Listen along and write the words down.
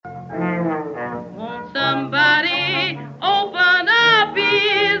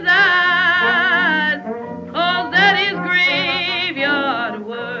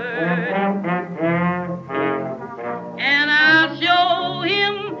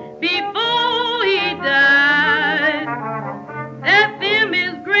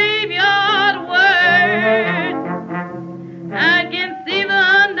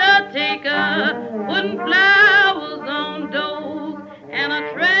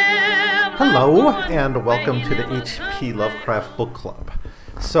Hello, and welcome to the H.P. Lovecraft Book Club.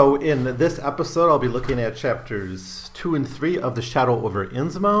 So in this episode, I'll be looking at chapters 2 and 3 of The Shadow over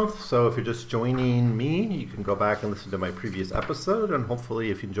Innsmouth. So if you're just joining me, you can go back and listen to my previous episode, and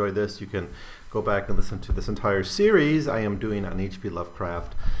hopefully if you enjoy this, you can go back and listen to this entire series I am doing on H.P.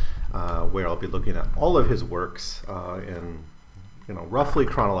 Lovecraft, where I'll be looking at all of his works in roughly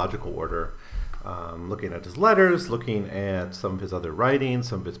chronological order. Looking at his letters, looking at some of his other writings,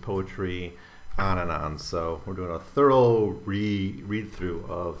 some of his poetry, on and on. So we're doing a thorough read-through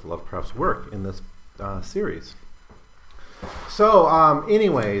of Lovecraft's work in this series. So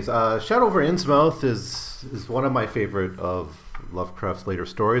anyways, Shadow over Innsmouth is one of my favorite of Lovecraft's later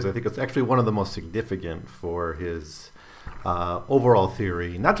stories. I think it's actually one of the most significant for his overall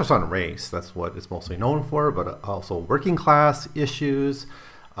theory, not just on race, that's what it's mostly known for, but also working class issues,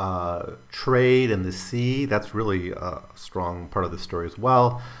 trade and the sea. That's really a strong part of the story as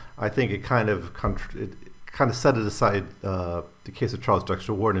well. I think it kind of set it aside the case of Charles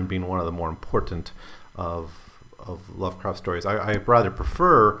Dexter Ward in being one of the more important of Lovecraft stories. I rather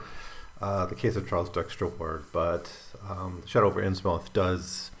prefer the case of Charles Dexter Ward, but Shadow over Innsmouth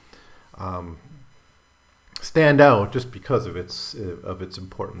does stand out just because of its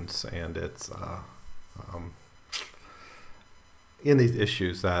importance and its in these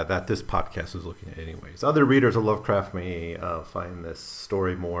issues that this podcast is looking at anyways. Other readers of Lovecraft may find this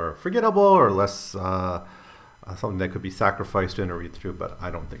story more forgettable or less something that could be sacrificed in a read-through, but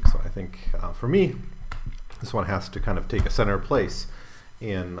I don't think so. I think, for me, this one has to kind of take a center place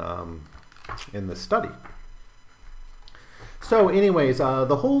in this study. So anyways,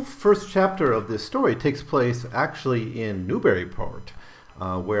 the whole first chapter of this story takes place actually in Newburyport,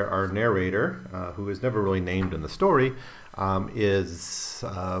 where our narrator, who is never really named in the story, is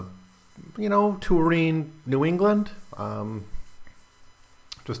touring New England,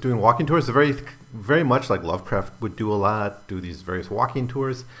 just doing walking tours. Very, very much like Lovecraft would do do these various walking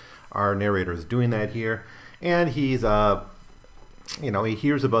tours. Our narrator is doing that here, and he's he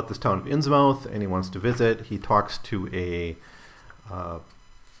hears about this town of Innsmouth and he wants to visit. He talks to a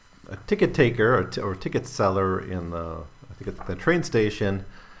ticket taker or ticket seller in the train station.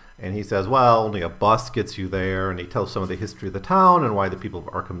 And he says, well, only a bus gets you there. And he tells some of the history of the town and why the people of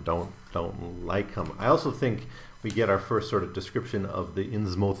Arkham don't like him. I also think we get our first sort of description of the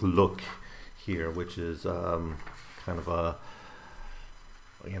Innsmouth look here, which is kind of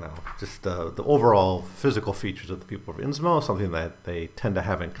just the overall physical features of the people of Innsmouth, something that they tend to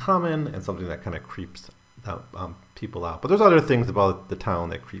have in common and something that kind of creeps people out. But there's other things about the town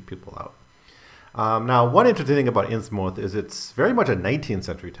that creep people out. Now, one interesting thing about Innsmouth is it's very much a 19th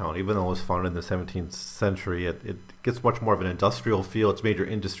century town. Even though it was founded in the 17th century, it gets much more of an industrial feel. Its major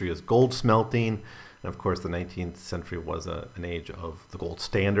industry is gold smelting. And of course, the 19th century was an age of the gold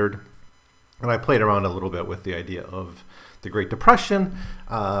standard. And I played around a little bit with the idea of the Great Depression,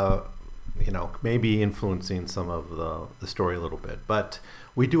 maybe influencing some of the story a little bit. But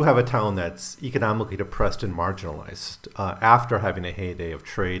we do have a town that's economically depressed and marginalized after having a heyday of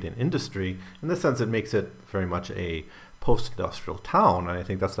trade and industry. In this sense, it makes it very much a post-industrial town, and I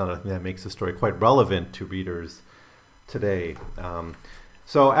think that's another thing that makes the story quite relevant to readers today.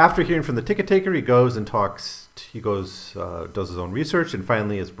 So after hearing from the ticket taker, he goes and does his own research, and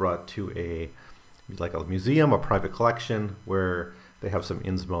finally is brought to a museum, a private collection, where they have some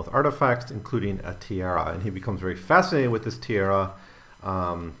Innsmouth artifacts, including a tiara, and he becomes very fascinated with this tiara.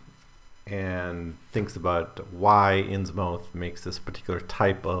 And thinks about why Innsmouth makes this particular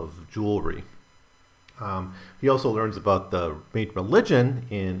type of jewelry. He also learns about the main religion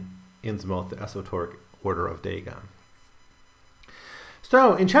in Innsmouth, the esoteric Order of Dagon.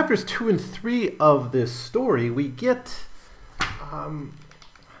 So in chapters 2 and 3 of this story, we get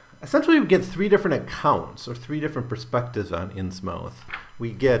essentially three different accounts or three different perspectives on Innsmouth.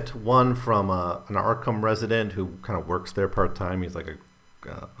 We get one from an Arkham resident who kind of works there part-time. He's like a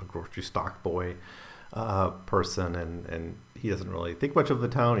grocery stock boy person, and he doesn't really think much of the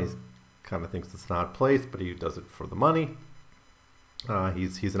town. He kind of thinks it's an odd place, but he does it for the money.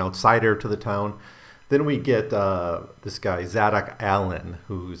 He's an outsider to the town. Then we get this guy, Zadok Allen,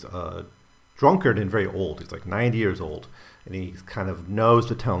 who's a drunkard and very old. He's like 90 years old, and he kind of knows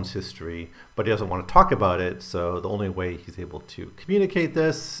the town's history, but he doesn't want to talk about it, so the only way he's able to communicate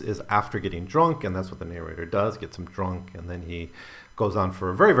this is after getting drunk, and that's what the narrator does, gets him drunk, and then he goes on for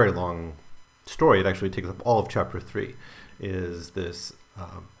a very, very long story. It actually takes up all of chapter 3, is this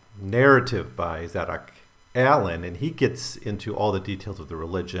narrative by Zadok Allen, and he gets into all the details of the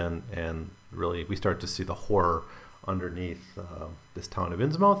religion, and really we start to see the horror underneath this town of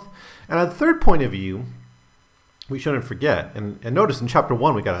Innsmouth. And a third point of view we shouldn't forget. And notice in chapter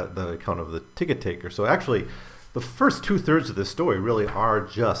 1 we got the account of the ticket taker. So actually, the first 2/3 of this story really are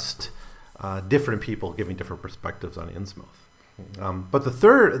just different people giving different perspectives on Innsmouth. But the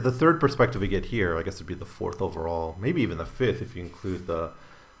third perspective we get here, I guess it'd be the fourth overall, maybe even the fifth if you include the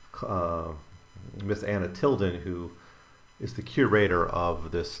Miss Anna Tilden, who is the curator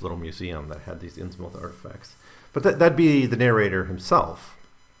of this little museum that had these Innsmouth artifacts. But that'd be the narrator himself,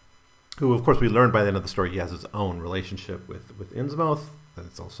 who, of course, we learned by the end of the story he has his own relationship with Innsmouth.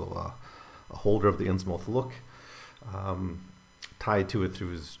 It's also a holder of the Innsmouth look, tied to it through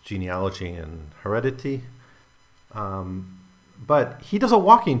his genealogy and heredity. But he does a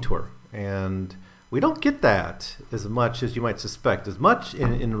walking tour, and we don't get that as much as you might suspect, as much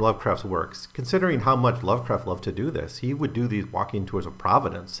in Lovecraft's works, considering how much Lovecraft loved to do this. He would do these walking tours of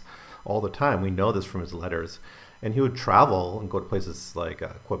Providence all the time. We know this from his letters. And he would travel and go to places like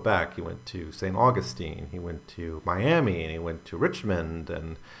Quebec. He went to St. Augustine. He went to Miami, and he went to Richmond.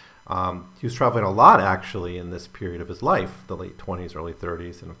 And he was traveling a lot, actually, in this period of his life, the late 20s, early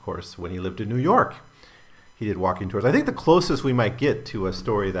 30s. And, of course, when he lived in New York, he did walking tours. I think the closest we might get to a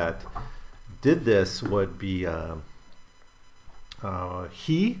story that did this would be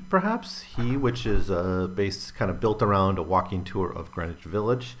He, perhaps. He, which is based, kind of built around a walking tour of Greenwich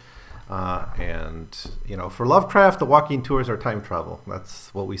Village. And, for Lovecraft, the walking tours are time travel.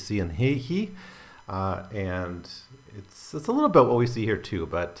 That's what we see in He. And it's a little bit what we see here, too.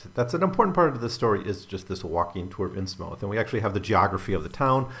 But that's an important part of the story, is just this walking tour of Innsmouth. And we actually have the geography of the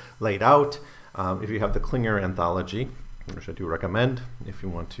town laid out. If you have the Klinger anthology, which I do recommend if you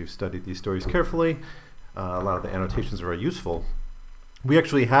want to study these stories carefully, a lot of the annotations are very useful. We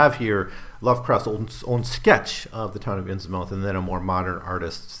actually have here Lovecraft's own sketch of the town of Innsmouth, and then a more modern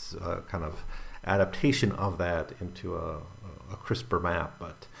artist's kind of adaptation of that into a crisper map.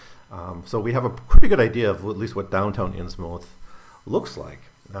 But so we have a pretty good idea of at least what downtown Innsmouth looks like.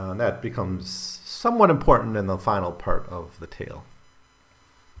 And that becomes somewhat important in the final part of the tale.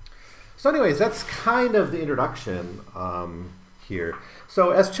 So anyways, that's kind of the introduction here. So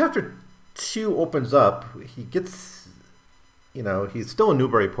as chapter 2 opens up, he gets... he's still in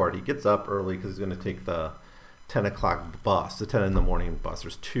Newburyport. He gets up early because he's going to take the 10 o'clock bus, the 10 in the morning bus.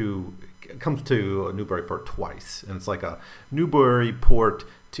 It comes to Newburyport twice. And it's like a Newburyport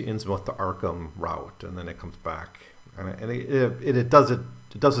to Innsmouth to Arkham route. And then it comes back. And it does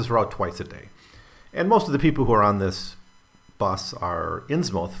this route twice a day. And most of the people who are on this bus are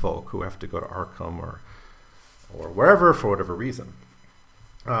Innsmouth folk who have to go to Arkham or wherever for whatever reason.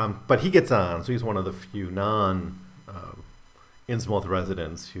 But he gets on. So he's one of the few Innsmouth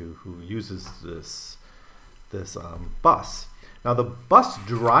residents who uses this bus. Now, the bus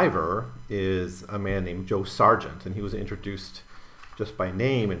driver is a man named Joe Sargent, and he was introduced just by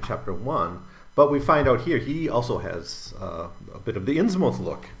name in chapter 1. But we find out here he also has a bit of the Innsmouth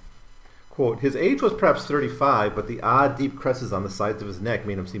look. Quote, his age was perhaps 35, but the odd deep creases on the sides of his neck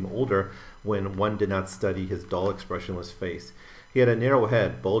made him seem older when one did not study his dull expressionless face. He had a narrow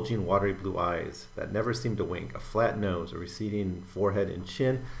head, bulging watery blue eyes that never seemed to wink, a flat nose, a receding forehead and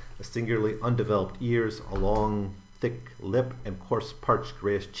chin, a singularly undeveloped ears, a long, thick lip, and coarse, parched,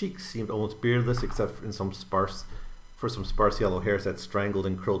 grayish cheeks seemed almost beardless except for some sparse yellow hairs that strangled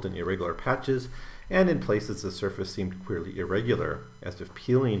and curled in irregular patches, and in places the surface seemed queerly irregular, as if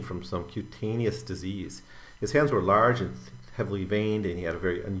peeling from some cutaneous disease. His hands were large and heavily veined, and he had a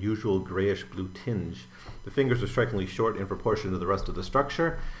very unusual grayish-blue tinge. The fingers were strikingly short in proportion to the rest of the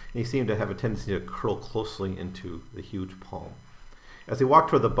structure, and he seemed to have a tendency to curl closely into the huge palm. As he walked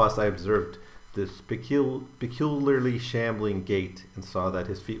toward the bus, I observed this peculiarly shambling gait and saw that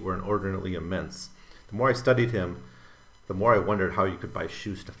his feet were inordinately immense. The more I studied him, the more I wondered how you could buy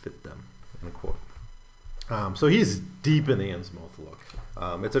shoes to fit them. End quote. So he's deep in the Innsmouth look.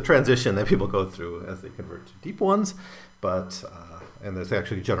 It's a transition that people go through as they convert to deep ones, but and there's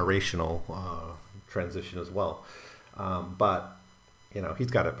actually generational transition as well. But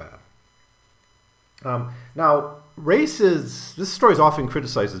he's got it bad. Now, this story is often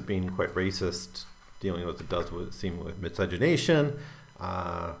criticized as being quite racist, dealing with with miscegenation,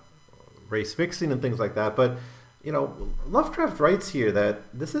 race mixing, and things like that. But Lovecraft writes here that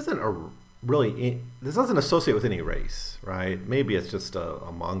this doesn't associate with any race, right? Maybe it's just a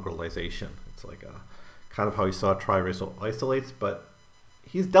mongrelization. It's like a kind of how he saw triracial isolates, but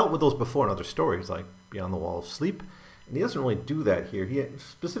he's dealt with those before in other stories, like Beyond the Wall of Sleep, and he doesn't really do that here. He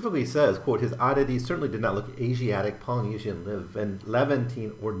specifically says, quote, his oddities certainly did not look Asiatic, Polynesian,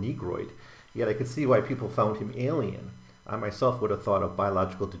 Levantine, or Negroid, yet I could see why people found him alien. I myself would have thought of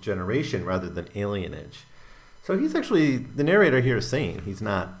biological degeneration rather than alienage. So he's actually, the narrator here is saying he's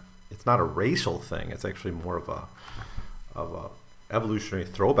not it's not a racial thing. It's actually more of a evolutionary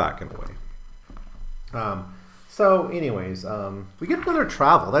throwback in a way. So anyways, we get another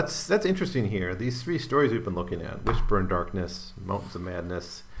travel. That's interesting here. These three stories we've been looking at, Whisper in Darkness, Mountains of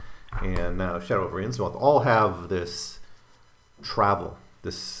Madness, and now Shadow over Innsmouth, all have this travel,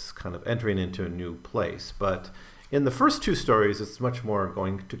 this kind of entering into a new place. But in the first two stories, it's much more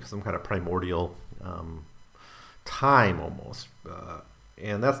going to some kind of primordial time almost.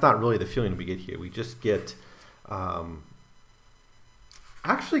 And that's not really the feeling we get here. We just get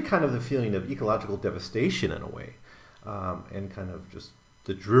actually kind of the feeling of ecological devastation in a way, and kind of just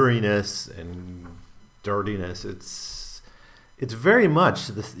the dreariness and dirtiness. It's very much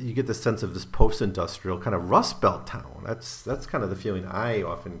this. You get the sense of this post-industrial kind of Rust Belt town. That's kind of the feeling I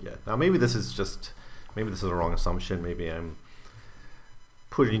often get. Now maybe this is a wrong assumption. Maybe I'm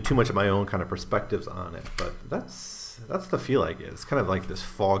putting too much of my own kind of perspectives on it, but that's the feel I get. It's kind of like this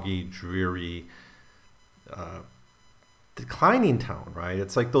foggy, dreary, declining town, right?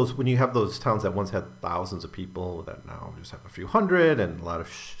 It's like those when you have those towns that once had thousands of people that now just have a few hundred, and a lot of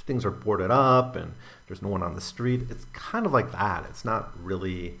things are boarded up, and there's no one on the street. It's kind of like that. It's not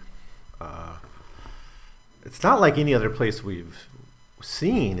really. It's not like any other place we've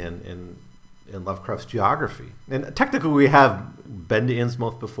seen in Lovecraft's geography. And technically, we have been to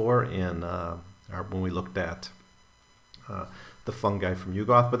Innsmouth before when we looked at the fungi from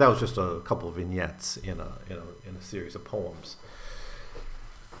Yugoth, but that was just a couple of vignettes in a series of poems.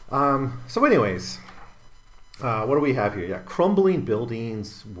 So anyways, what do we have here? Yeah, crumbling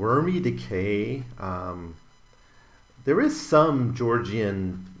buildings, wormy decay. There is some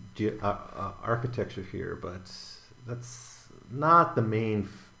Georgian architecture here, but that's not the main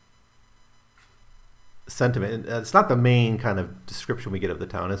sentiment. It's not the main kind of description we get of the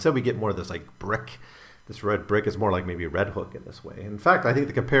town. Instead, we get more of this like brick. This red brick is more like maybe Red Hook in this way. In fact, I think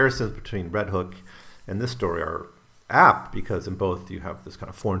the comparisons between Red Hook and this story are apt, because in both you have this kind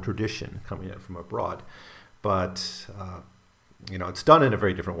of foreign tradition coming in from abroad. But, it's done in a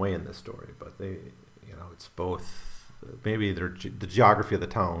very different way in this story. But it's both, maybe the geography of the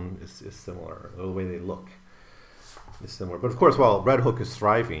town is similar, the way they look is similar. But of course, while Red Hook is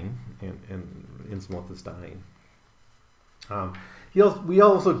thriving and Innsmouth is dying. We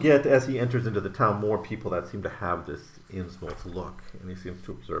also get, as he enters into the town, more people that seem to have this Innsmouth look, and he seems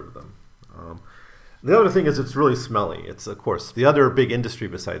to observe them. The other thing is it's really smelly. It's, of course, the other big industry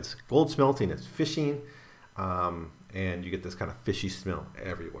besides gold smelting is fishing, and you get this kind of fishy smell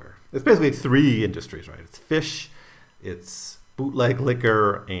everywhere. It's basically three industries, right? It's fish, it's bootleg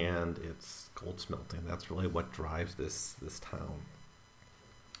liquor, and it's gold smelting. That's really what drives this town.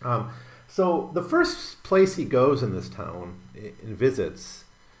 So the first place he goes in this town and visits,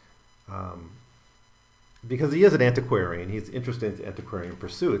 because he is an antiquarian, he's interested in antiquarian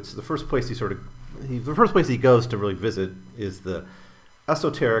pursuits. The first place he goes to really visit is the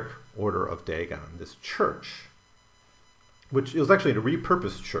Esoteric Order of Dagon, this church, which is actually a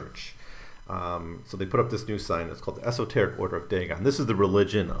repurposed church. So they put up this new sign. It's called the Esoteric Order of Dagon. This is the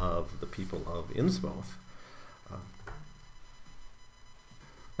religion of the people of Innsmouth.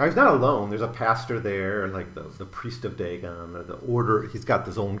 Now he's not alone. There's a pastor there, like the priest of Dagon, or the order. He's got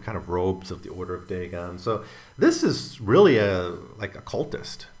his own kind of robes of the Order of Dagon. So this is really like a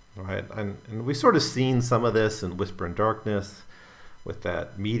cultist, right? And we sort of seen some of this in Whisper in Darkness, with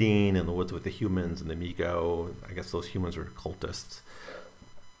that meeting in the woods with the humans and the Mi-Go. I guess those humans were cultists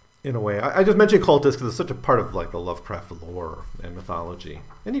in a way. I just mentioned cultists because it's such a part of like the Lovecraft lore and mythology.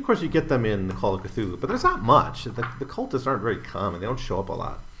 And of course you get them in the Call of Cthulhu, but there's not much. The cultists aren't very common. They don't show up a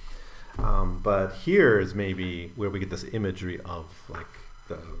lot. But here is maybe where we get this imagery of like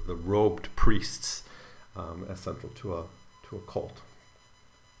the robed priests as central to a cult.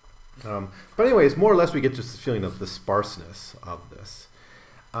 But anyways, more or less we get just the feeling of the sparseness of this.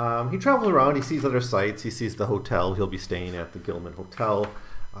 He travels around, he sees other sites, he sees the hotel, he'll be staying at the Gilman Hotel.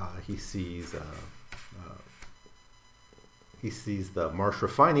 He sees the Marsh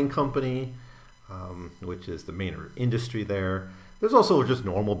Refining Company, which is the main industry there. There's also just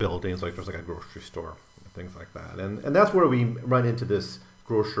normal buildings, like there's like a grocery store, and things like that. And that's where we run into this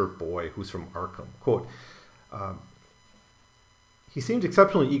grocer boy who's from Arkham. Quote, he seemed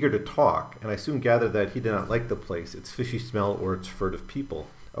exceptionally eager to talk, and I soon gathered that he did not like the place, its fishy smell, or its furtive people.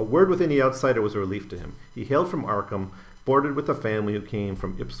 A word with any outsider was a relief to him. He hailed from Arkham, boarded with a family who came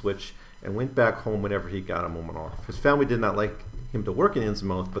from Ipswich, and went back home whenever he got a moment off. His family did not like him to work in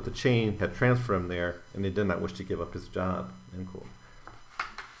Innsmouth, but the chain had transferred him there, and they did not wish to give up his job. End quote.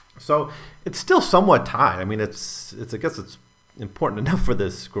 So it's still somewhat tied. I mean, it's I guess it's important enough for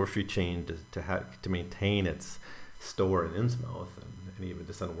this grocery chain to maintain its store in Innsmouth, and and even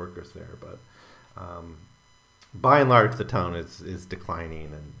to send workers there. But by and large, the town is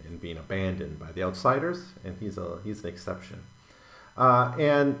declining and being abandoned by the outsiders, and he's an exception.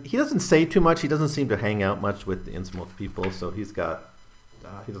 And he doesn't say too much. He doesn't seem to hang out much with the Innsmouth people, so he's not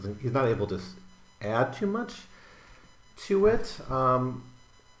able to add too much to it.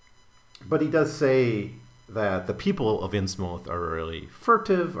 But he does say that the people of Innsmouth are really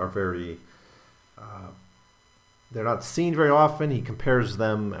furtive, are very they're not seen very often. He compares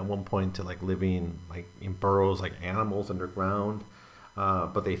them at one point to like living like in burrows, like animals underground.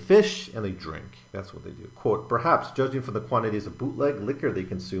 But they fish and they drink. That's what they do. Quote, perhaps, judging from the quantities of bootleg liquor they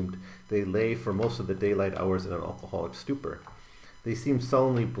consumed, they lay for most of the daylight hours in an alcoholic stupor. They seem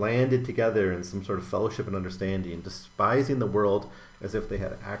sullenly blanded together in some sort of fellowship and understanding, despising the world as if they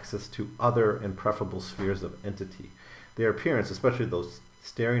had access to other and preferable spheres of entity. Their appearance, especially those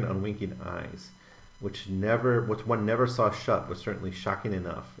staring, unwinking eyes, which one never saw shut, was certainly shocking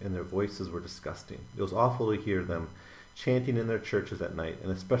enough, and their voices were disgusting. It was awful to hear them chanting in their churches at night,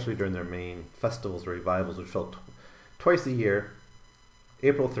 and especially during their main festivals or revivals, which fell twice a year,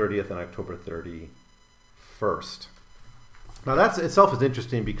 April 30th and October 31st. Now that itself is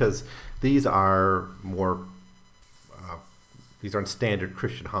interesting because these are these aren't standard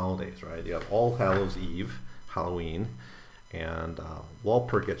Christian holidays, right? You have All Hallows Eve, Halloween, and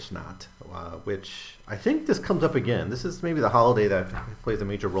Walpurgisnacht, which I think this comes up again. This is maybe the holiday that plays a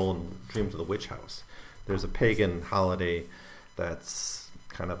major role in Dreams of the Witch House. There's a pagan holiday that's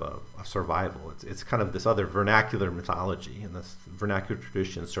kind of a survival. It's kind of this other vernacular mythology and this vernacular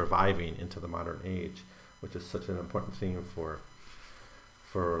tradition surviving into the modern age, which is such an important theme for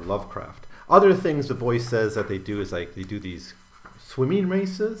Lovecraft. Other things the boy says that they do is like they do these swimming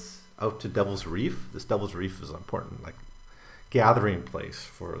races out to Devil's Reef. This Devil's Reef is an important like gathering place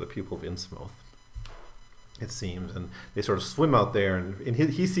for the people of Innsmouth, it seems, and they sort of swim out there, and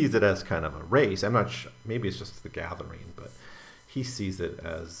he sees it as kind of a race. I'm not sure, maybe it's just the gathering, but he sees it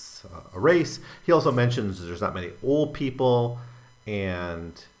as a race. He also mentions there's not many old people,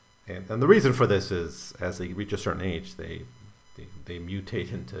 and the reason for this is as they reach a certain age, they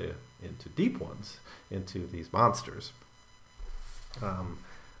mutate into deep ones, into these monsters,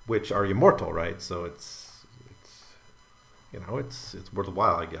 which are immortal, right? So it's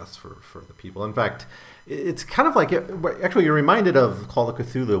worthwhile, I guess, for the people. In fact, it's kind of like actually you're reminded of Call of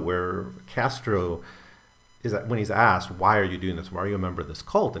Cthulhu, where Castro is when he's asked, "Why are you doing this? Why are you a member of this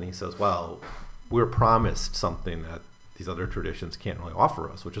cult?" And he says, "Well, we're promised something that these other traditions can't really offer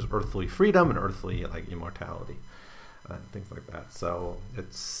us, which is earthly freedom and earthly like immortality, and things like that." So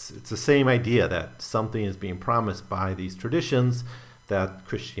it's the same idea that something is being promised by these traditions that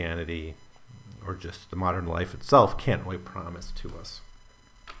Christianity or just the modern life itself can't really promise to us.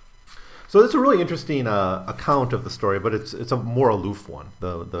 So it's a really interesting account of the story, but it's a more aloof one.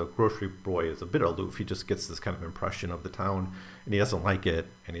 The grocery boy is a bit aloof. He just gets this kind of impression of the town, and he doesn't like it,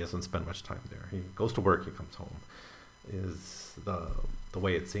 and he doesn't spend much time there. He goes to work, he comes home, is the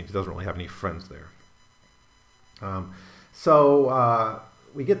way it seems. He doesn't really have any friends there. So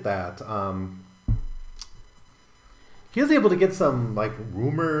we get that. He was able to get some like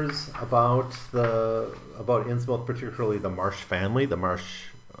rumors about Innsmouth, particularly the Marsh family. The Marsh,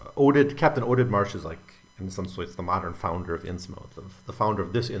 Captain Oded Marsh is like in some ways the modern founder of Innsmouth, the founder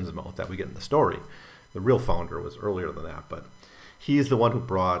of this Innsmouth that we get in the story. The real founder was earlier than that, but he's the one who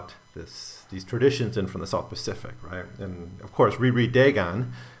brought these traditions in from the South Pacific, right? And of course, reread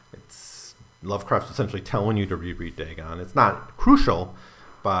Dagon. It's Lovecraft's essentially telling you to reread Dagon. It's not crucial,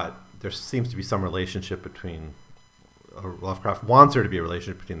 but there seems to be some relationship between. Lovecraft wants there to be a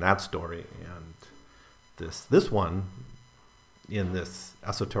relationship between that story and this one in this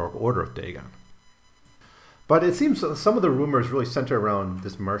esoteric order of Dagon. But it seems some of the rumors really center around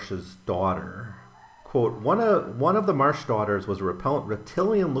this Marsh's daughter. Quote, one of the Marsh daughters was a repellent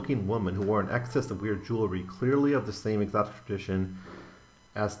reptilian-looking woman who wore an excess of weird jewelry, clearly of the same exotic tradition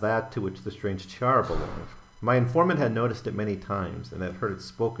as that to which the strange tiara belonged. My informant had noticed it many times and had heard it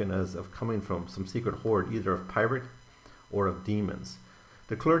spoken as of coming from some secret horde, either of pirate or of demons.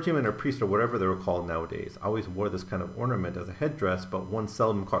 The clergyman or priest, or whatever they were called nowadays, always wore this kind of ornament as a headdress, but one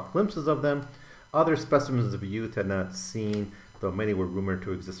seldom caught glimpses of them. Other specimens of youth had not seen, though many were rumored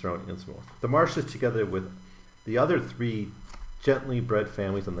to exist around Innsmouth. The Marshes, together with the other three gently bred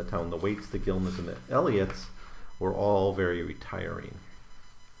families in the town, the Waits, the Gilmans, and the Elliots, were all very retiring.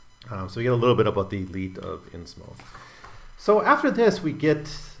 So we get a little bit about the elite of Innsmouth. So after this, we get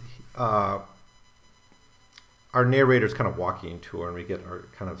our narrator's kind of walking tour, and we get our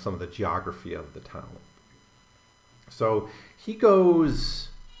kind of some of the geography of the town. So he goes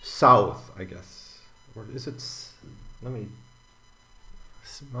south, I guess, or is it?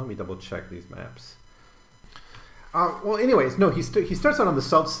 So let me double check these maps. Well, anyways, no, he starts out on the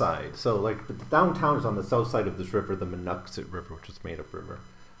south side. So, like, the downtown is on the south side of this river, the Monoxet River, which is made-up river.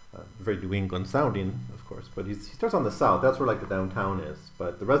 Very New England sounding, of course, but he starts on the south. That's where, like, the downtown is.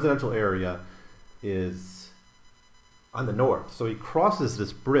 But the residential area is on the north. So he crosses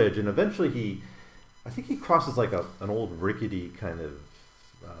this bridge, and eventually I think he crosses, like, an old rickety kind of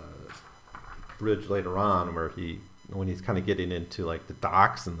bridge later on, where when he's kind of getting into, like, the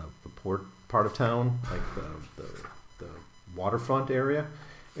docks and the port part of town, like the waterfront era.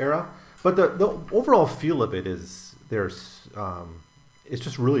 But the overall feel of it is it's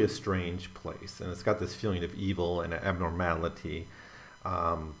just really a strange place, and it's got this feeling of evil and abnormality.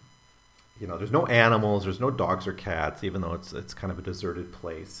 There's no animals, there's no dogs or cats, even though it's kind of a deserted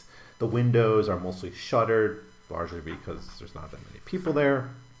place. The windows are mostly shuttered, largely because there's not that many people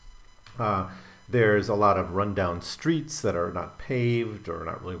there. There's a lot of rundown streets that are not paved or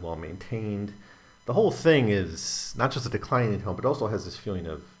not really well maintained. The whole thing is not just a declining town, but also has this feeling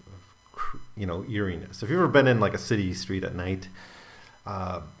of eeriness. If you've ever been in, like, a city street at night,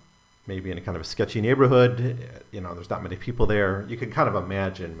 maybe in a kind of a sketchy neighborhood, there's not many people there, you can kind of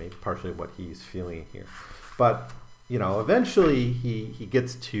imagine maybe partially what he's feeling here. But, eventually he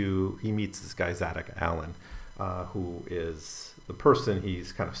meets this guy, Zadok Allen, who is the person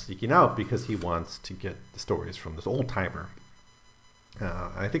he's kind of seeking out because he wants to get the stories from this old timer.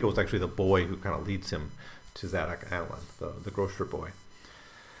 I think it was actually the boy who kind of leads him to Zadok Allen, the grocer boy.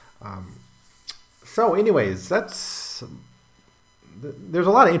 So anyways, there's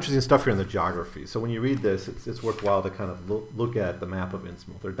a lot of interesting stuff here in the geography. So when you read this, it's worthwhile to kind of look at the map of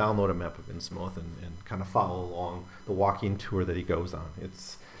Innsmouth, or download a map of Innsmouth and kind of follow along the walking tour that he goes on.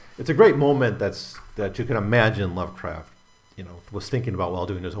 It's a great moment that you can imagine Lovecraft was thinking about while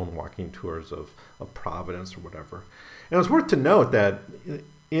doing his own walking tours of Providence or whatever. And it's worth to note that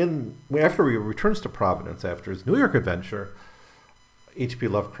after he returns to Providence after his New York adventure, H.P.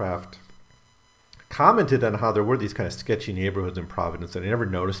 Lovecraft commented on how there were these kind of sketchy neighborhoods in Providence that he never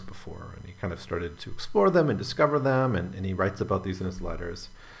noticed before, and he kind of started to explore them and discover them, and he writes about these in his letters.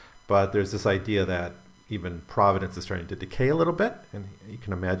 But there's this idea that even Providence is starting to decay a little bit, and you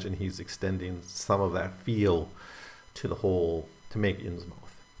can imagine he's extending some of that feel to make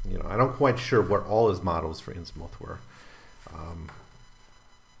Innsmouth. I'm not quite sure what all his mottos for Innsmouth were,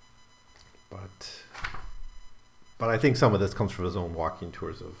 but I think some of this comes from his own walking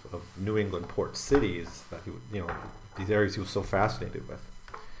tours of New England port cities that these areas he was so fascinated with.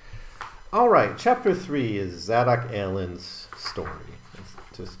 All right, chapter 3 is Zadok Allen's story.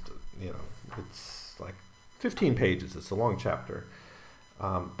 It's just it's like 15 pages. It's a long chapter.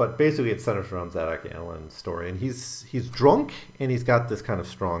 But basically it centers around Zadok Allen's story. And he's drunk, and he's got this kind of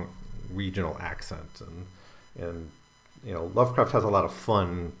strong regional accent. And Lovecraft has a lot of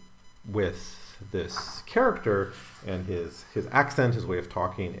fun with this character and his accent, his way of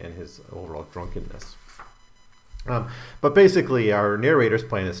talking, and his overall drunkenness. But basically our narrator's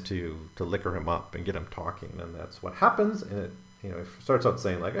plan is to liquor him up and get him talking. And that's what happens. And it starts out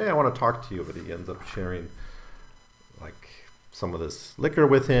saying, like, hey, I want to talk to you. But he ends up sharing, like, some of this liquor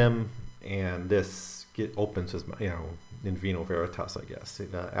with him, and this opens his, in vino veritas, I guess.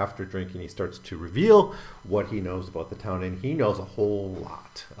 After drinking, he starts to reveal what he knows about the town, and he knows a whole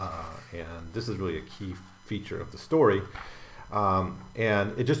lot. And this is really a key feature of the story.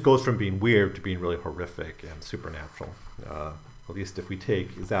 And it just goes from being weird to being really horrific and supernatural, at least if we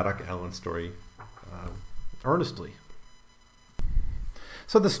take Zadok Allen's story earnestly.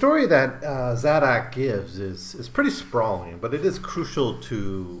 So the story that Zadok gives is pretty sprawling, but it is crucial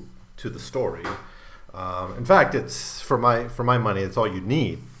to the story. In fact, it's for my money, it's all you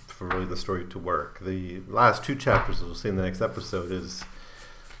need for really the story to work. The last 2 chapters, as we'll see in the next episode, is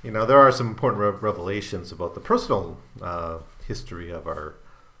there are some important revelations about the personal history of our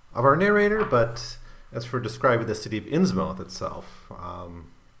narrator, but as for describing the city of Innsmouth itself,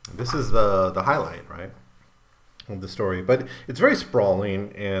 this is the highlight, right, of the story. But it's very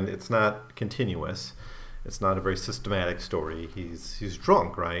sprawling, and it's not continuous. It's not a very systematic story. He's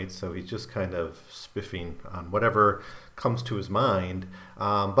drunk, right? So he's just kind of spiffing on whatever comes to his mind.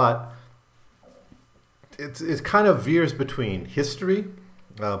 But it kind of veers between history,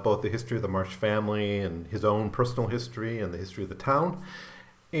 both the history of the Marsh family and his own personal history and the history of the town,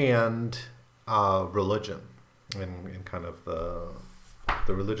 and religion and kind of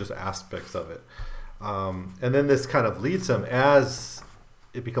the religious aspects of it. And then this kind of leads him, as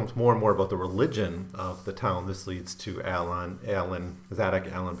it becomes more and more about the religion of the town. This leads to Zadok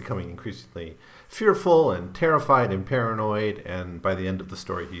Allen becoming increasingly fearful and terrified and paranoid, and by the end of the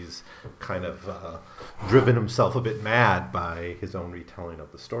story he's kind of driven himself a bit mad by his own retelling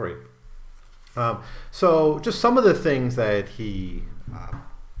of the story. So just some of the things that he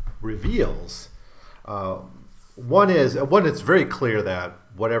reveals. One is it's very clear that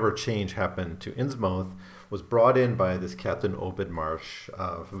whatever change happened to Innsmouth was brought in by this Captain Obed Marsh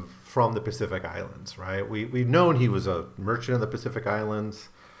from the Pacific Islands, right? We've known he was a merchant of the Pacific Islands.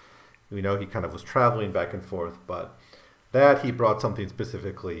 We know he kind of was traveling back and forth, but that he brought something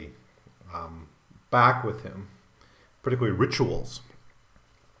specifically back with him, particularly rituals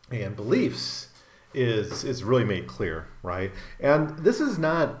and beliefs, is really made clear, right? And this is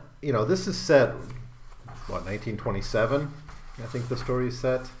not, this is set, 1927, I think the story is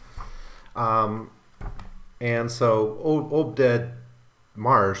set. And so Obed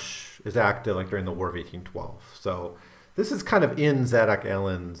Marsh is active during the War of 1812. So this is kind of in Zadok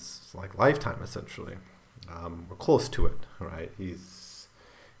Allen's lifetime, essentially. We're close to it, right? He's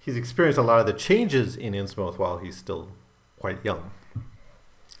experienced a lot of the changes in Innsmouth while he's still quite young.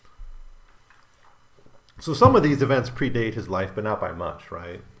 So some of these events predate his life, but not by much,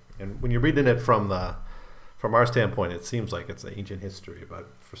 right? And when you're reading it from our standpoint, it seems like it's ancient history. But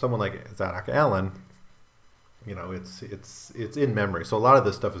for someone like Zadok Allen, it's in memory. So a lot of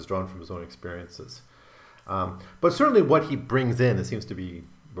this stuff is drawn from his own experiences. But certainly what he brings in, it seems to be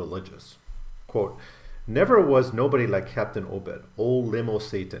religious. Quote, "Never was nobody like Captain Obed, old limo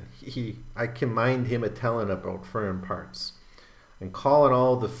Satan. I can mind him a-telling about foreign parts, and calling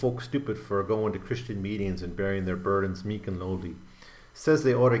all the folk stupid for going to Christian meetings and bearing their burdens meek and lowly. Says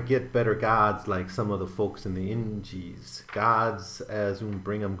they ought to get better gods like some of the folks in the Ingees, gods as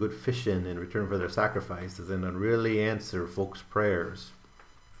bring 'em good fishing in return for their sacrifices and really answer folks' prayers."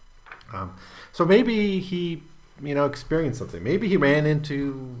 So maybe he, experienced something. Maybe he ran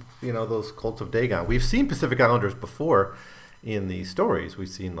into, those cults of Dagon. We've seen Pacific Islanders before in these stories. We've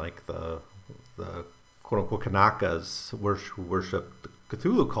seen the quote-unquote Kanakas who worship the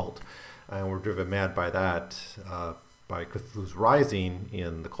Cthulhu cult, and were driven mad by that, by Cthulhu's Rising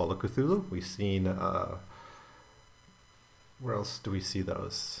in the Call of Cthulhu. We've seen, where else do we see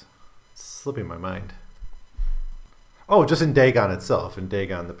those? It's slipping my mind. Oh, just in Dagon itself. In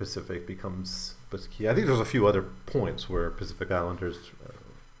Dagon, the Pacific becomes key. I think there's a few other points where Pacific Islanders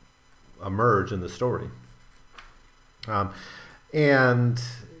emerge in the story. And,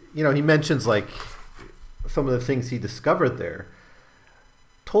 he mentions some of the things he discovered there.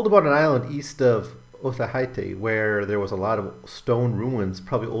 Told about an island east of Otaheite where there was a lot of stone ruins,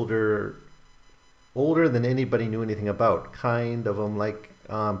 probably older than anybody knew anything about, kind of them like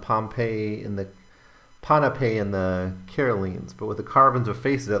Pompeii and the Ponape and the Carolines, but with the carvings of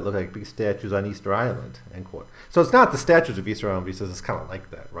faces that look like big statues on Easter Island, end quote. So it's not the statues of Easter Island, but he says it's kind of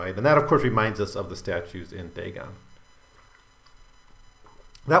like that, right? And that, of course, reminds us of the statues in Dagon.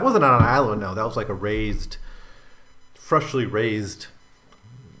 That wasn't on an island, no. That was like a freshly raised,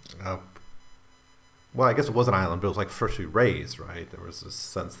 well, I guess it was an island, but it was freshly raised, right? There was this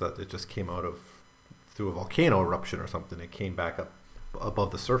sense that it just came out through a volcano eruption or something. It came back up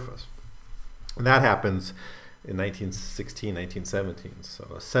above the surface. And that happens in 1916, 1917, so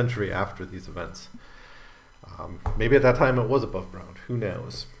a century after these events. Maybe at that time it was above ground. Who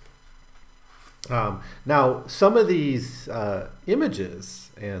knows? Now, some of these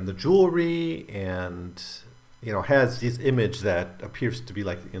images and the jewelry and, has this image that appears to be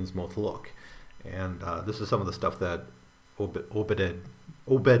like the Innsmouth look. And this is some of the stuff that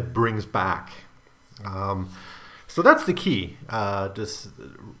Obed brings back. So that's the key. Just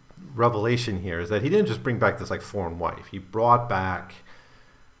revelation here is that he didn't just bring back this foreign wife. He brought back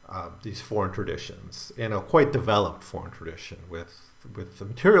these foreign traditions, and a quite developed foreign tradition with the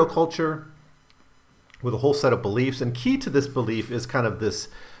material culture, with a whole set of beliefs. And key to this belief is kind of this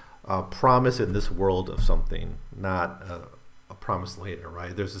promise in this world of something, not a promise later,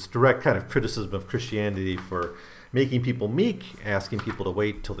 right? There's this direct kind of criticism of Christianity for making people meek, asking people to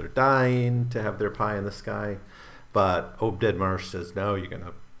wait till they're dying to have their pie in the sky. But Obed Marsh says, no, you're going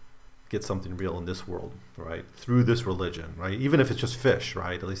to get something real in this world, right? Through this religion, right? Even if it's just fish,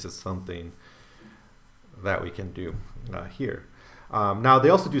 right? At least it's something that we can do here. Now, they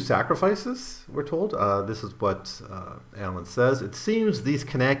also do sacrifices, we're told. This is what Allen says. It seems these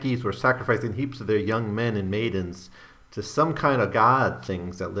Kanakis were sacrificing heaps of their young men and maidens to some kind of god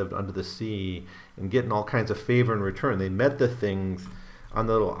things that lived under the sea and getting all kinds of favor in return. They met the things on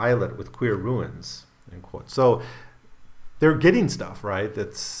the little islet with queer ruins, end quote. So they're getting stuff, right?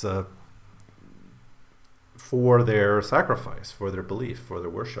 That's for their sacrifice, for their belief, for their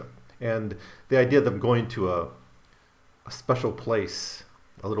worship. And the idea of them going to a special place,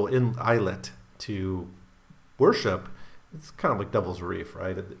 a little islet to worship, it's kind of like Devil's Reef,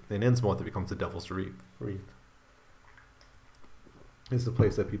 right? In Innsmouth, it becomes the Devil's Reef. It's the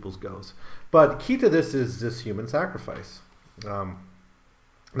place that people goes. But key to this is this human sacrifice.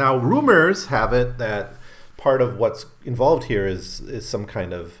 Now, rumors have it that part of what's involved here is some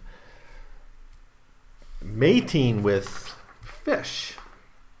kind of mating with fish,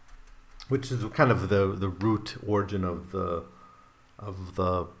 which is kind of the root origin of the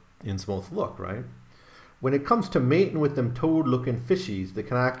Innsmouth look, right? When it comes to mating with them toad-looking fishies, the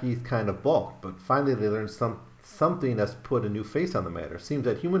Kanakis kind of balk, but finally they learn something that's put a new face on the matter. Seems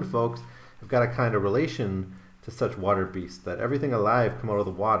that human folks have got a kind of relation to such water beasts, that everything alive come out of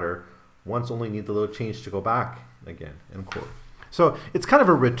the water once only needs a little change to go back again, end quote. So it's kind of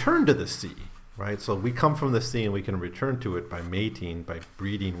a return to the sea, right? So we come from the sea and we can return to it by mating, by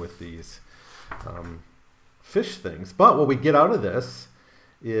breeding with these fish things. But what we get out of this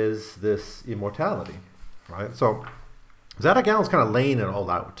is this immortality, right? So Zadok Allen's kind of laying it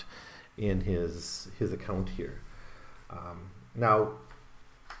all out in his account here. Now,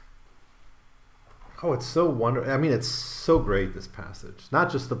 it's so wonderful. I mean, it's so great, this passage.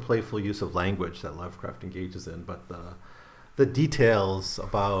 Not just the playful use of language that Lovecraft engages in, but the details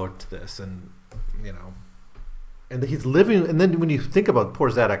about this, and and he's living. And then when you think about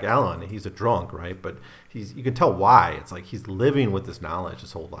poor Zadok Allen, he's a drunk, right? But you can tell why. It's like he's living with this knowledge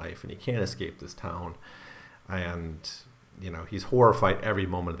his whole life, and he can't escape this town. And he's horrified every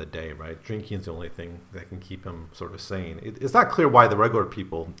moment of the day, right? Drinking is the only thing that can keep him sort of sane. It's not clear why the regular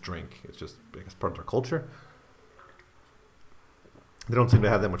people drink. It's just, I guess, part of their culture. They don't seem to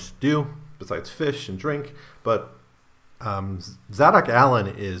have that much to do besides fish and drink. But Zadok Allen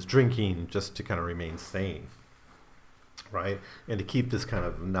is drinking just to kind of remain sane, right? And to keep this kind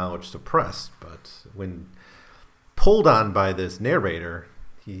of knowledge suppressed. But when pulled on by this narrator,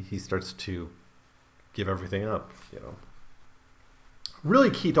 he starts to give everything up,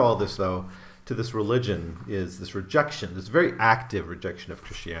 Really key to all this, though, to this religion is this rejection, this very active rejection of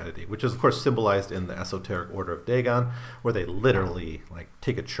Christianity, which is, of course, symbolized in the esoteric order of Dagon, where they literally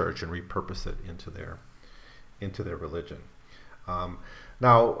take a church and repurpose it into their religion.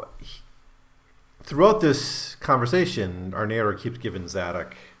 Now, throughout this conversation, our narrator keeps giving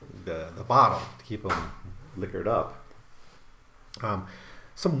Zadok the bottle to keep him liquored up.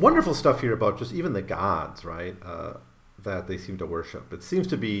 Some wonderful stuff here about just even the gods, right? That they seem to worship. It seems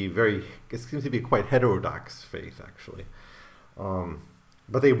to be quite heterodox faith, actually.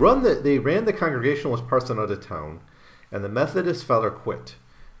 But they ran the Congregationalist parson out of town, and the Methodist feller quit.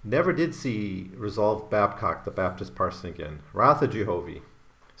 Never did see Resolved Babcock, the Baptist parson, again. Wrath of Jehovah.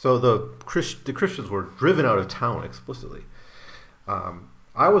 So the Christians were driven out of town explicitly.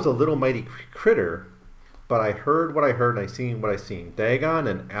 I was a little mighty critter, but I heard what I heard, and I seen what I seen. Dagon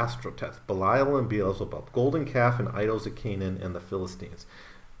and Astrotheth, Belial and Beelzebub, golden calf and idols of Canaan and the Philistines,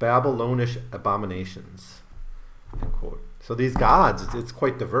 Babylonish abominations. End quote. So these gods, it's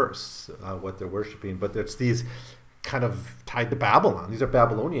quite diverse what they're worshiping, but it's these kind of tied to Babylon. These are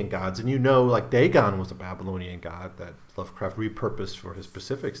Babylonian gods, and Dagon was a Babylonian god that Lovecraft repurposed for his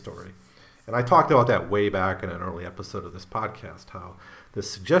Pacific story. And I talked about that way back in an early episode of this podcast, how the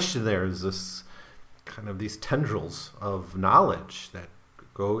suggestion there is this kind of these tendrils of knowledge that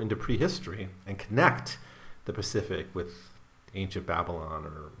go into prehistory and connect the Pacific with ancient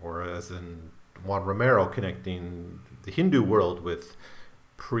Babylon, or as in Juan Romero, connecting the Hindu world with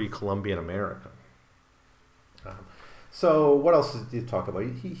pre-Columbian America. So what else did he talk about?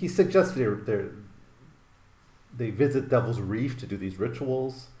 He suggests they visit Devil's Reef to do these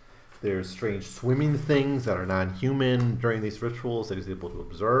rituals. There's strange swimming things that are non-human during these rituals that he's able to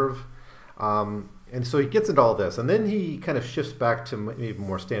observe. And so he gets into all this, and then he kind of shifts back to maybe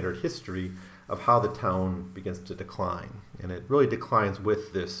more standard history of how the town begins to decline. And it really declines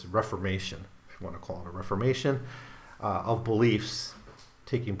with this Reformation, if you want to call it a Reformation, of beliefs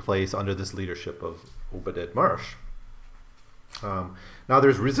taking place under this leadership of Obed Marsh. Now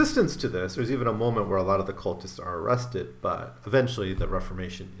there's resistance to this. There's even a moment where a lot of the cultists are arrested, but eventually the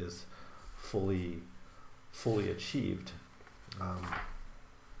Reformation is fully achieved.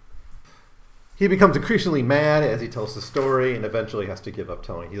 He becomes increasingly mad as he tells the story, and eventually has to give up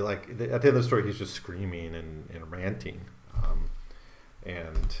telling. At the end of the story, he's just screaming and ranting,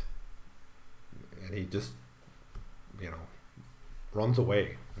 and he just runs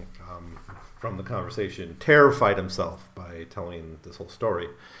away from the conversation, terrified himself by telling this whole story.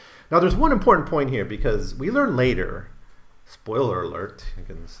 Now, there's one important point here, because we learn later, spoiler alert,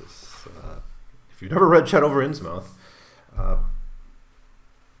 again, this is, if you've never read Shadow over Innsmouth,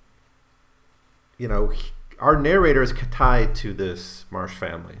 our narrator is tied to this Marsh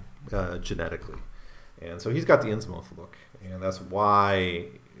family genetically. And so he's got the Innsmouth look. And that's why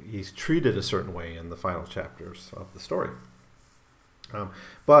he's treated a certain way in the final chapters of the story.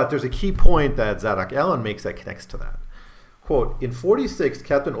 But there's a key point that Zadok Allen makes that connects to that. Quote, in 46,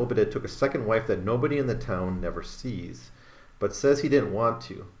 Captain Obed took a second wife that nobody in the town never sees, but says he didn't want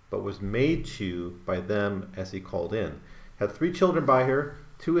to, but was made to by them as he called in. Had 3 children by her,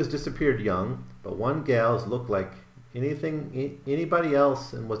 2 has disappeared young, but 1 gal's looked like anybody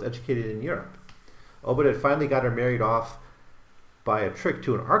else and was educated in Europe. Obed had finally got her married off by a trick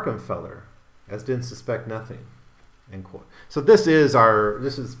to an Arkham feller, as didn't suspect nothing. End quote. So this is our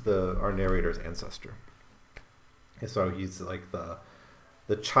narrator's ancestor. And so he's like the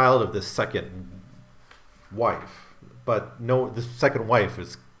child of this second wife, but the second wife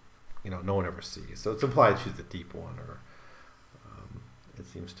is, no one ever sees. So it's implied she's the deep one, or it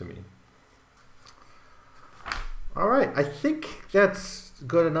seems to me. All right, I think that's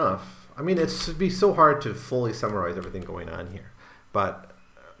good enough. I mean, it'd be so hard to fully summarize everything going on here, but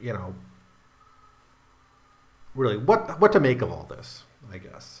really, what to make of all this, I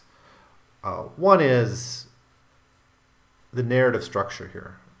guess. One is the narrative structure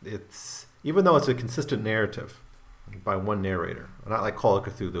here. It's, even though it's a consistent narrative by one narrator, not like Call of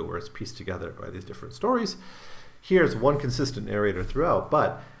Cthulhu where it's pieced together by these different stories, here's one consistent narrator throughout,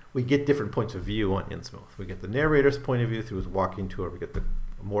 but we get different points of view on Innsmouth. We get the narrator's point of view through his walking tour. We get the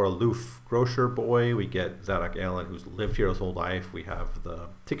more aloof grocer boy. We get Zadok Allen, who's lived here his whole life. We have the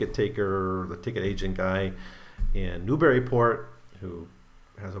ticket taker, the ticket agent guy in Newburyport, who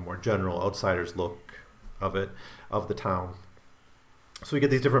has a more general outsider's look of the town. So we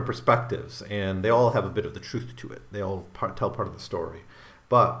get these different perspectives, and they all have a bit of the truth to it. They all tell part of the story.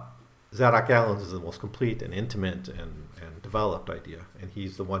 But Zadok Allen's is the most complete and intimate and developed idea, and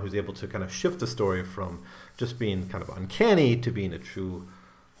he's the one who's able to kind of shift the story from just being kind of uncanny to being a true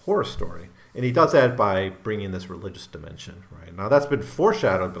horror story. And he does that by bringing this religious dimension, right? Now that's been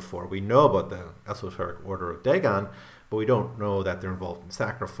foreshadowed before. We know about the esoteric order of Dagon, but we don't know that they're involved in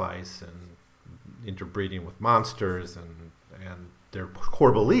sacrifice and interbreeding with monsters and their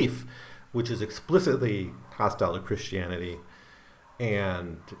core belief, which is explicitly hostile to Christianity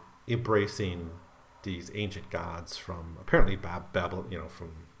and embracing these ancient gods from apparently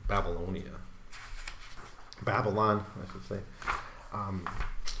from Babylonia, Babylon, I should say.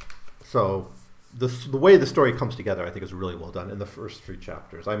 So the way the story comes together, I think, is really well done in the first 3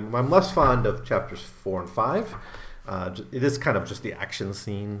 chapters. I'm less fond of chapters 4 and 5. It is kind of just the action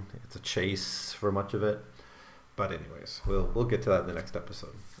scene. It's a chase for much of it. But anyways, we'll get to that in the next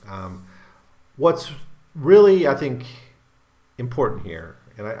episode. What's really, I think, important here,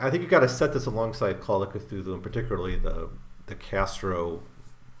 and I think you've got to set this alongside Call of Cthulhu, and particularly the Castro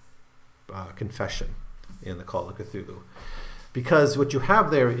confession in the Call of Cthulhu. Because what you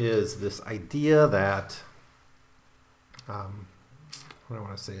have there is this idea that, what do I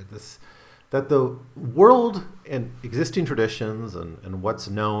want to say, that the world and existing traditions and what's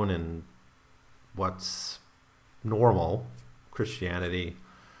known and what's normal, Christianity,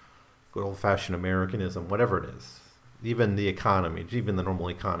 good old-fashioned Americanism, whatever it is, even the economy, even the normal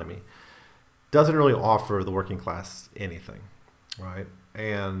economy, doesn't really offer the working class anything, right?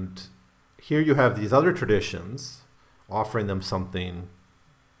 And here you have these other traditions offering them something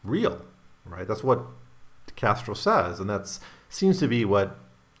real, right? That's what Castro says, and that seems to be what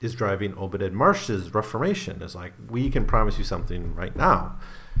is driving Obed Marsh's reformation, is like, we can promise you something right now.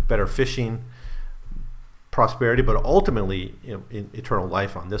 Better fishing, prosperity, but ultimately, in eternal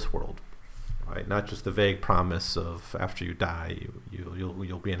life on this world, right? Not just the vague promise of after you die,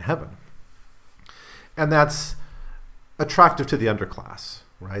 you'll be in heaven. And that's attractive to the underclass,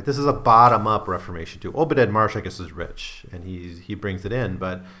 right? This is a bottom-up reformation too. Obed Marsh, I guess, is rich, and he brings it in,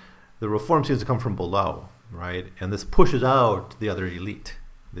 but the reform seems to come from below, right? And this pushes out the other elite,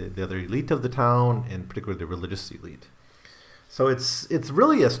 the other elite of the town, and particularly the religious elite. So it's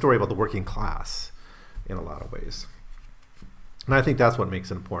really a story about the working class in a lot of ways. And I think that's what makes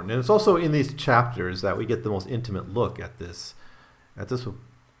it important. And it's also in these chapters that we get the most intimate look at this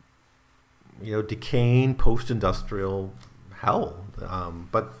decaying post-industrial hell.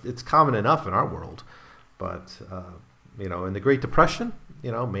 But it's common enough in our world. But, in the Great Depression,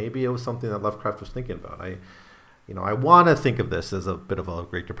 maybe it was something that Lovecraft was thinking about. I want to think of this as a bit of a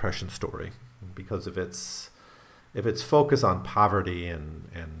Great Depression story because of its focus on poverty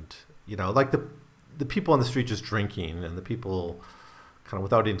and like the people on the street just drinking and the people kind of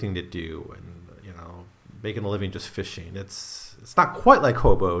without anything to do and, making a living just fishing. It's not quite like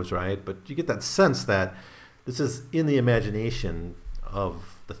hobos, right? But you get that sense that this is in the imagination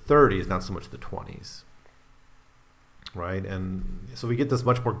of the 30s, not so much the 20s, right? And so we get this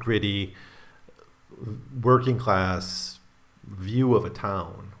much more gritty, working class view of a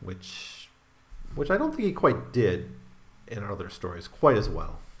town, which I don't think he quite did in other stories quite as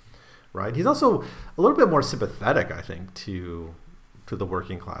well, right? He's also a little bit more sympathetic, I think, to the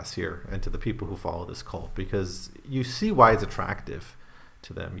working class here and to the people who follow this cult, because you see why it's attractive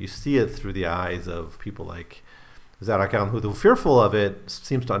to them. You see it through the eyes of people like Zadok Allen, who, though fearful of it,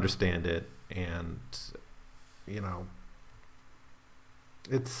 seems to understand it, and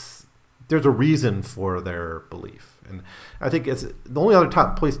there's a reason for their belief. And I think it's the only other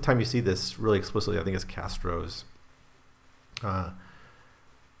time you see this really explicitly, I think, is Castro's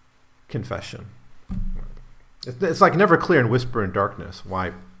confession. It's like never clear in Whisper in Darkness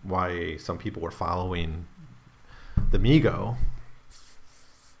why some people were following the Mi-Go.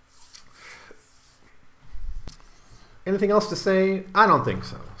 Anything else to say? I don't think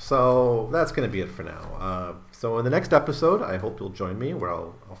so. So that's going to be it for now. So in the next episode, I hope you'll join me, where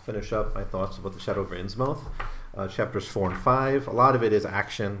I'll finish up my thoughts about the Shadow over Innsmouth, chapters 4 and 5. A lot of it is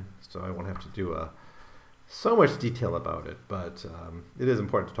action, so I won't have to do so much detail about it, but it is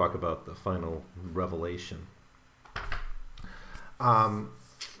important to talk about the final revelation. And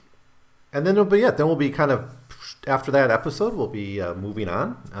then we'll be kind of, after that episode, we'll be moving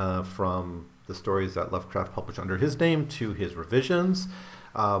on from the stories that Lovecraft published under his name to his revisions.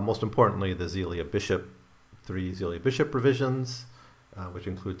 Most importantly, the Zelia Bishop, 3 Zelia Bishop revisions, which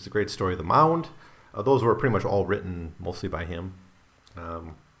includes the great story of the Mound. Those were pretty much all written mostly by him.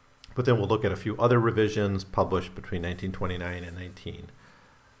 But then we'll look at a few other revisions published between 1929 and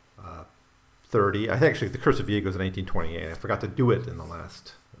 1930. I think actually the Curse of Vigo is 1928. I forgot to do it in the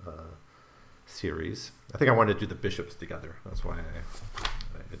last series. I think I wanted to do the bishops together. That's why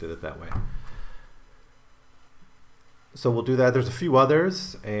I did it that way. So we'll do that. There's a few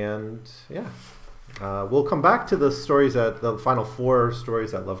others, and we'll come back to the stories the final 4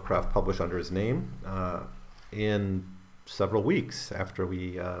 stories that Lovecraft published under his name in several weeks after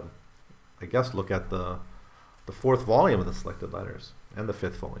we, look at the 4th volume of the Selected Letters and the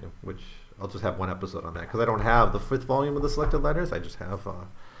 5th volume, which I'll just have one episode on that because I don't have the 5th volume of the Selected Letters. I just have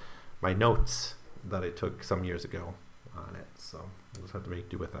my notes that I took some years ago on it, so I'll just have to make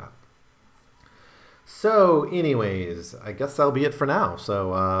do with that. So anyways, I guess that'll be it for now.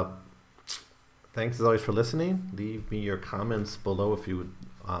 So thanks as always for listening. Leave me your comments below if you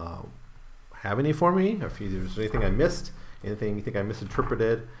have any for me, or if there's anything I missed, anything you think I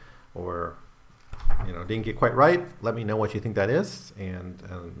misinterpreted, or didn't get quite right. Let me know what you think that is, and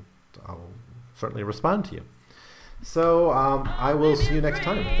I'll certainly respond to you. So I will see you next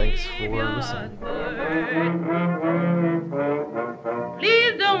time. Thanks for listening.